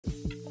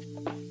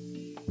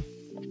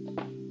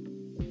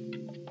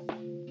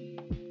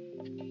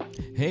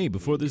Hey,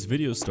 before this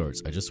video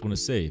starts, I just want to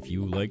say if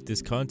you like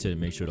this content,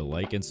 make sure to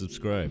like and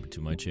subscribe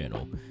to my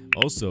channel.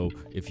 Also,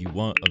 if you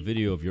want a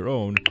video of your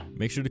own,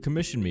 make sure to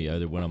commission me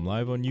either when I'm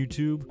live on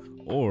YouTube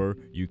or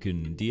you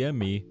can DM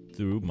me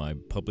through my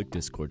public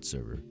Discord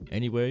server.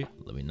 Anyway,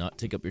 let me not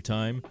take up your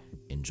time.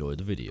 Enjoy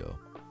the video.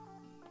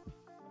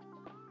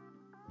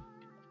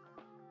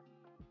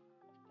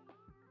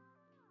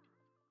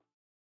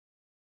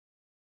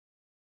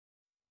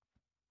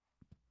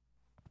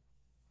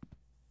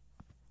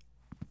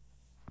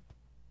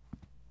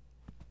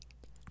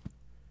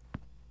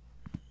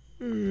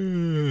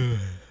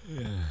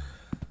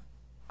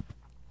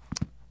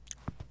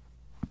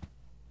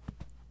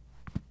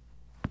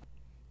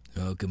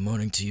 Oh, good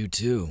morning to you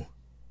too.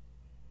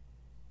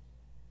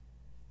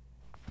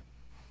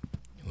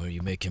 Are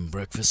you making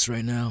breakfast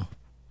right now?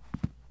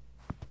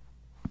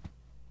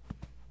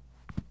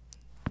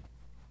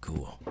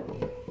 Cool.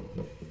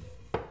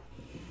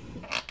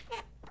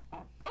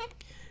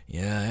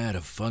 Yeah, I had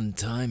a fun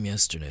time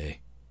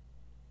yesterday.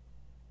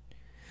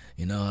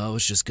 You know, I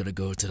was just gonna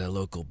go to that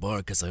local bar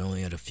because I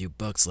only had a few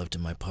bucks left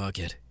in my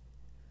pocket.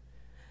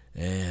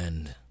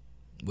 And,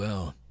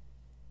 well,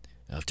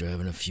 after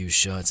having a few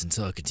shots and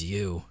talking to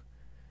you,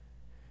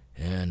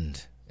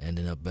 and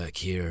ending up back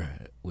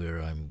here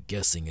where I'm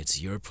guessing it's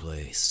your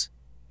place.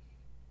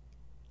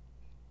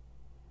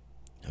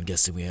 I'm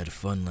guessing we had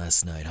fun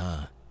last night,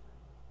 huh?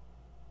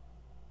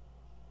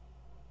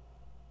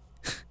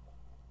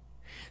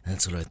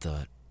 That's what I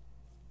thought.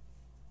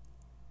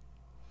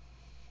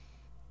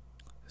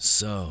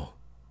 So,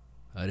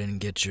 I didn't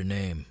get your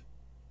name.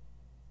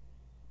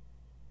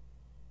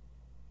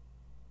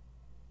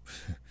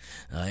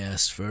 I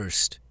asked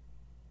first.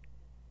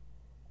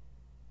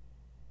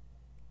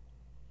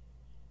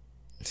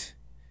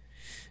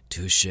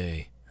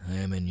 Touché, I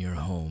am in your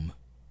home.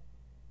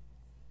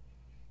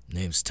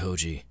 Name's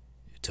Toji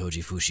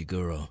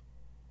Fushiguro.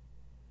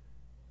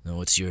 Now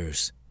what's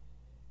yours?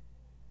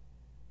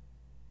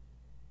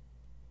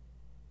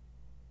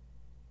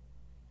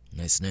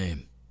 Nice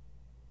name.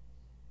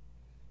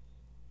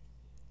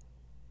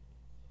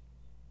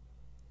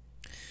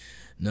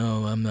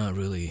 No, I'm not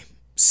really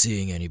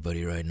seeing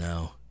anybody right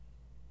now.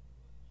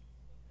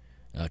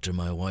 After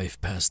my wife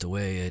passed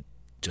away, I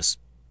just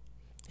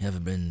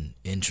haven't been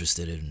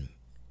interested in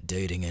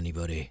dating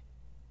anybody.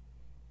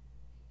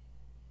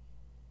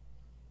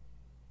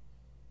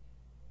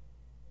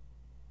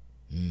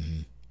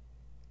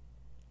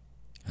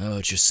 How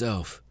about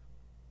yourself?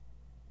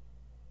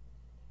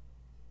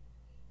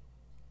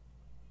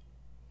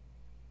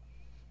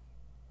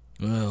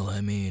 Well,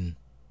 I mean,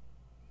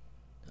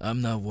 I'm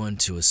not one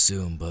to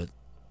assume, but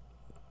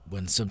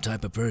when some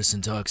type of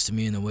person talks to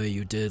me in the way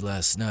you did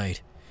last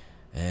night,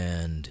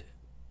 and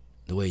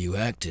the way you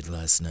acted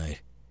last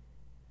night,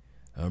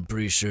 I'm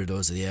pretty sure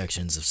those are the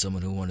actions of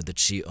someone who wanted to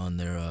cheat on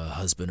their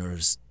husband or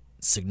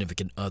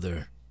significant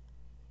other.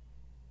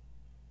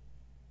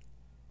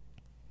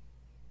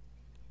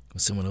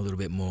 Someone a little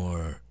bit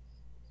more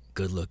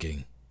good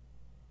looking.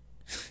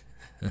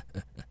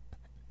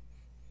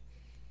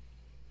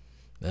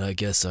 But I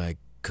guess I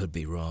could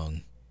be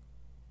wrong.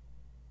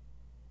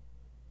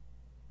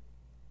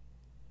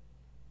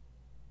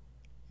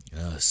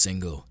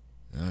 Single.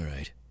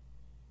 Alright.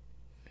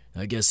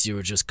 I guess you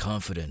were just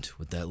confident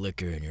with that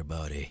liquor in your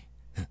body.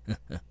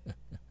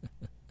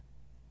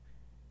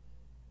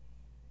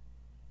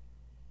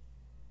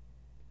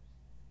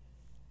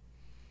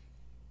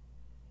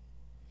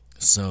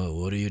 So,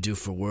 what do you do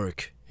for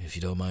work, if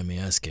you don't mind me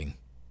asking?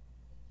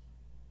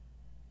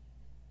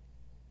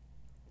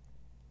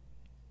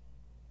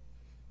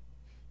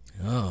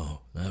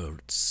 Oh,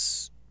 that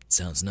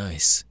sounds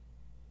nice.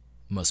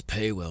 Must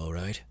pay well,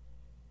 right?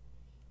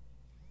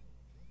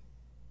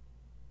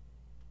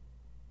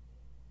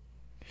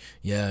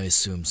 Yeah, I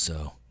assume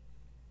so.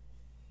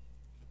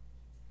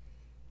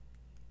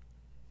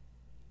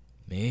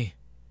 Me?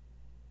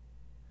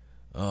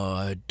 Oh,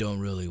 I don't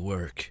really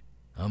work.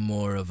 I'm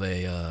more of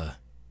a,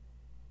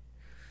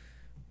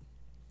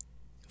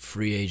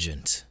 free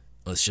agent.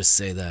 Let's just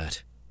say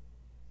that.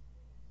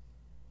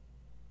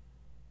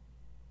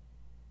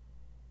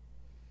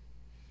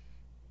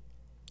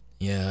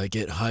 Yeah, I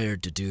get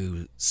hired to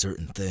do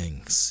certain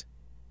things.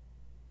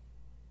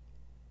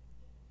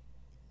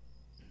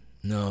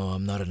 No,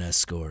 I'm not an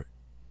escort.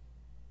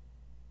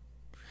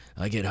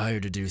 I get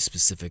hired to do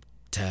specific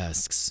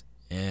tasks,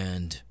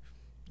 and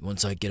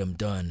once I get them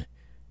done,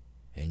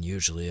 and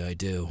usually I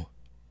do,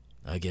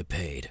 I get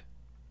paid.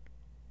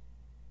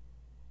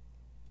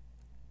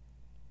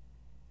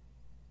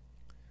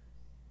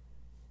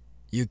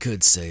 You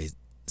could say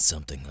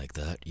something like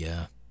that,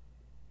 yeah.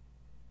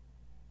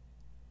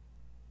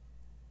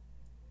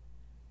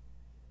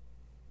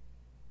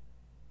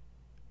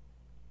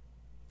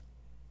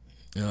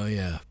 Oh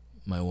yeah,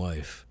 my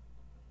wife.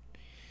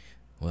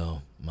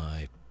 Well,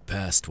 my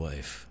past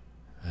wife,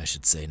 I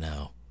should say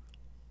now.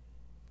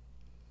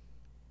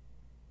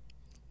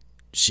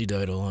 She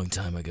died a long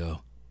time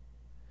ago.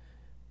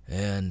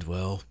 And,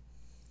 well,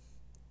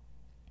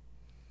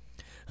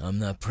 I'm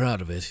not proud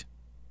of it,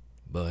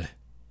 but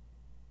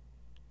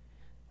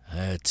I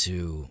had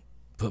to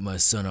put my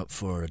son up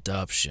for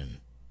adoption.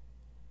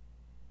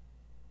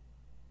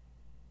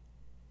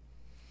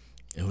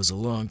 It was a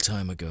long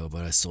time ago,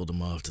 but I sold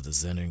him off to the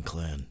Zenin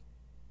clan.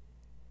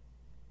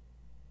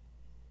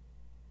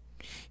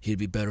 He'd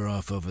be better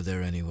off over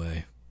there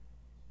anyway.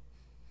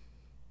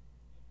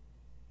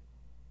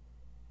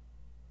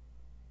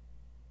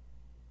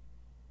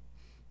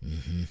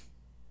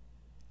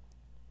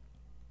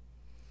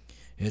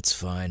 It's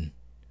fine.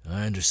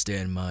 I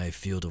understand my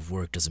field of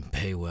work doesn't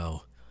pay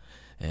well,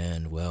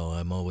 and, well,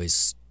 I'm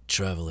always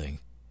traveling.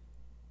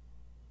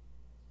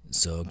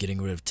 So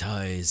getting rid of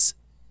ties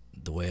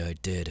the way I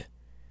did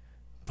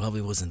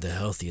probably wasn't the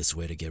healthiest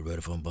way to get rid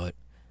of them, but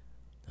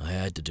I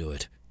had to do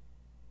it.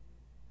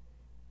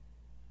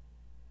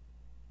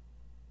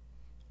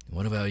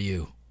 What about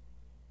you?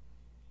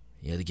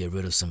 You had to get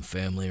rid of some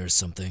family or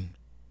something?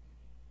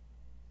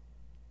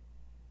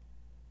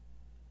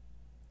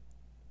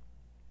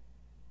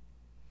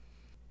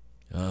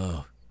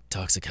 Oh,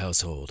 toxic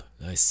household.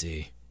 I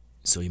see.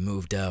 So you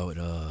moved out,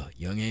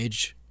 young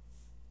age?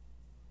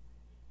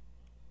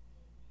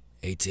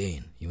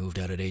 18. You moved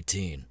out at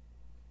 18.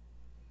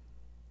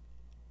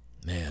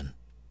 Man,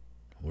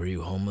 were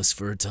you homeless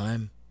for a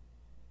time?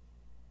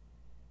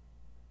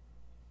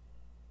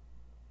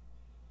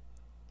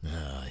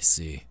 Ah, I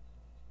see.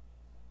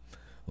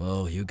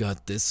 Well, you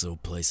got this little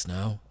place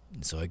now,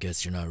 so I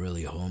guess you're not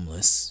really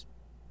homeless.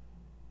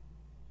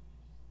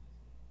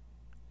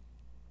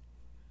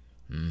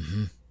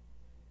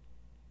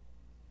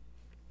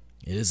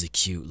 It is a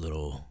cute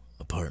little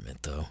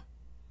apartment, though.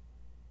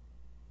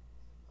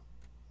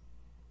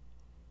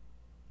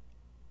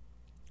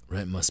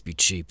 Rent must be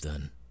cheap,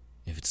 then,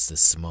 if it's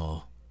this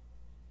small.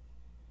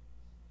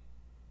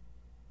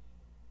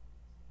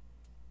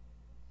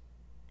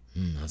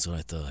 That's what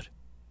I thought.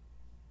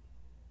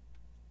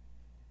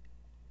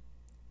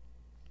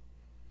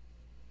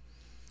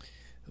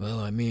 Well,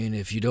 I mean,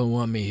 if you don't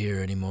want me here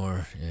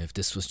anymore, if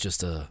this was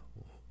just a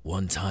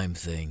one-time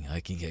thing, I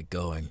can get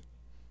going.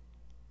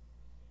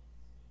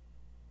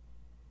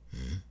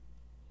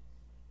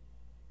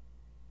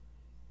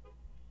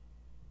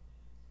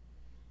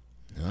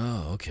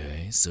 Oh,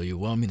 okay. So you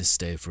want me to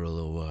stay for a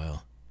little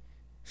while.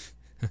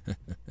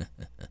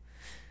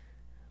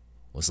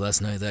 Was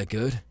last night that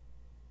good?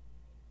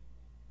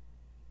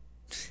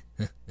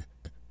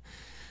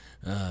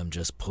 I'm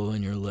just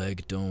pulling your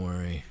leg, don't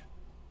worry.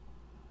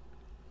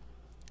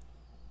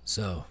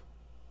 So,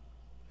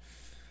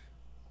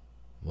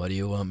 why do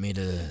you want me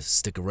to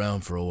stick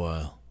around for a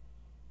while?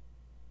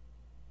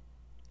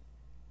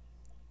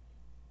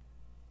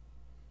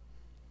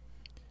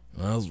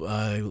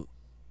 Well,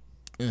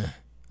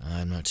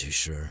 I'm not too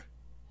sure.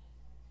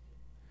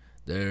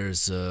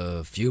 There's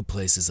a few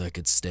places I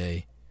could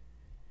stay.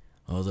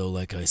 Although,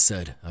 like I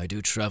said, I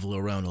do travel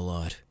around a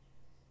lot.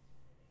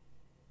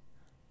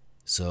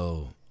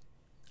 So,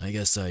 I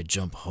guess I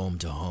jump home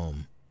to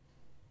home.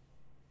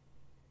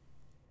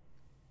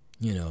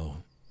 You know,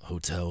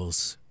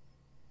 hotels,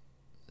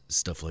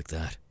 stuff like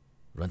that.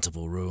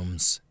 Rentable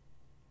rooms.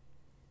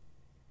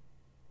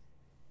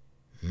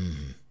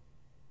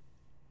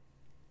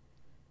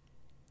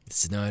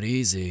 It's not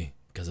easy,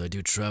 because I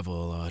do travel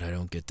a lot. I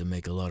don't get to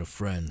make a lot of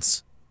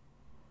friends.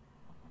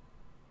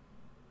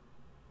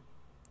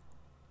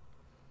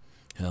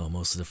 Hell,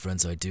 most of the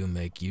friends I do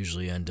make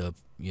usually end up,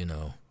 you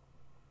know,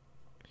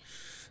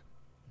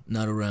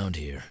 not around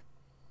here.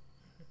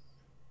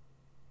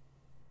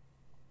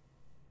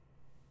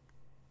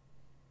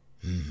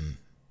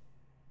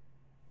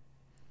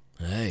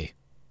 Hey,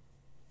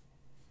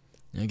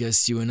 I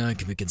guess you and I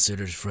can be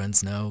considered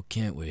friends now,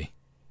 can't we?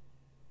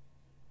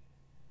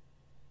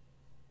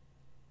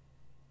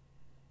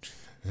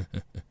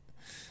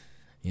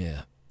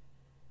 Yeah.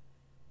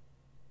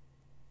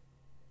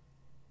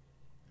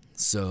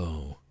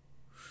 So,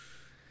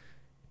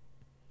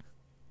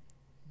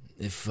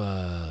 if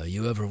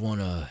you ever want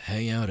to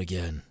hang out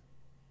again,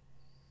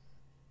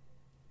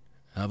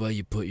 how about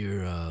you put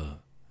your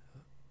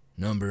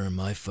number in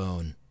my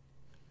phone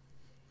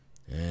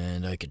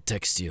and I could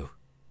text you?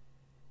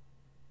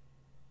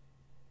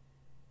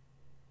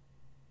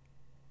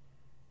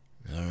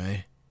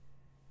 Alright?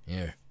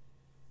 Here.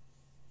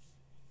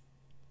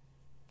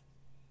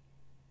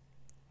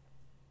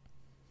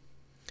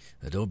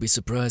 Don't be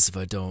surprised if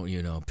I don't,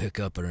 you know, pick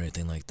up or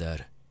anything like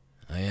that.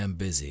 I am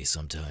busy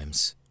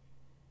sometimes.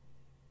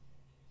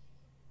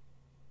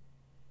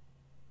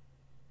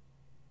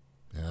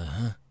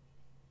 Uh-huh.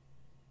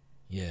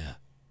 Yeah.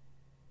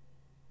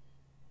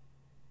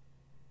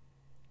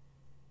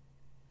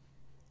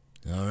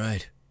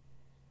 Alright.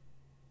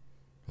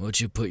 What'd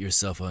you put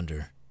yourself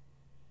under?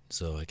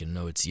 So I can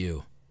know it's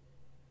you.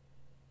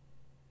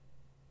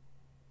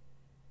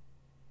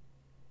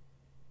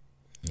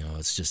 No,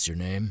 it's just your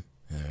name?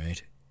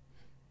 Alright.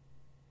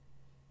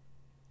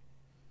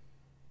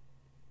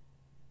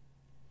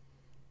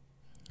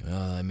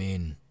 Well, I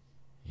mean,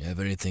 you have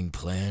anything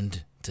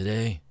planned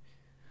today?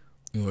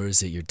 Or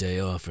is it your day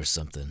off or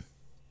something?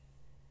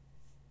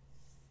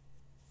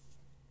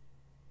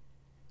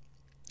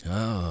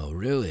 Oh,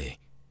 really?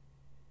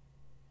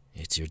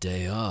 It's your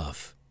day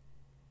off.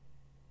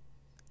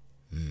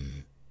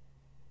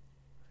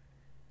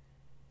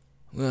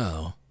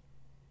 Well,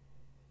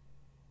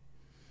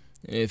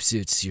 if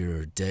it's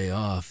your day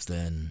off,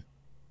 then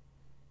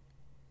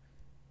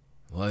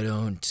why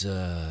don't,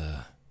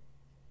 I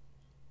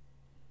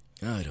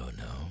don't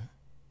know.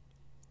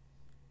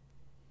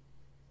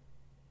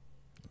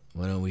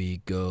 Why don't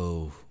we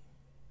go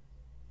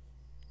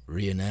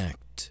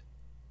reenact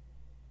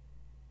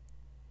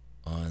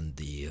on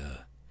the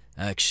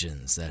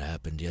actions that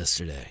happened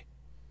yesterday?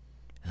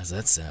 How's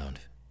that sound?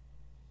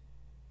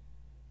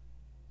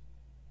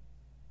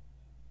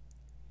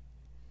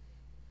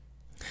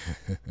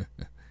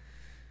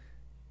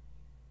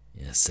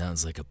 Yeah,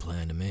 sounds like a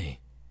plan to me.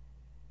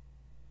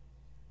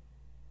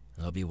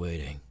 I'll be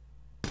waiting.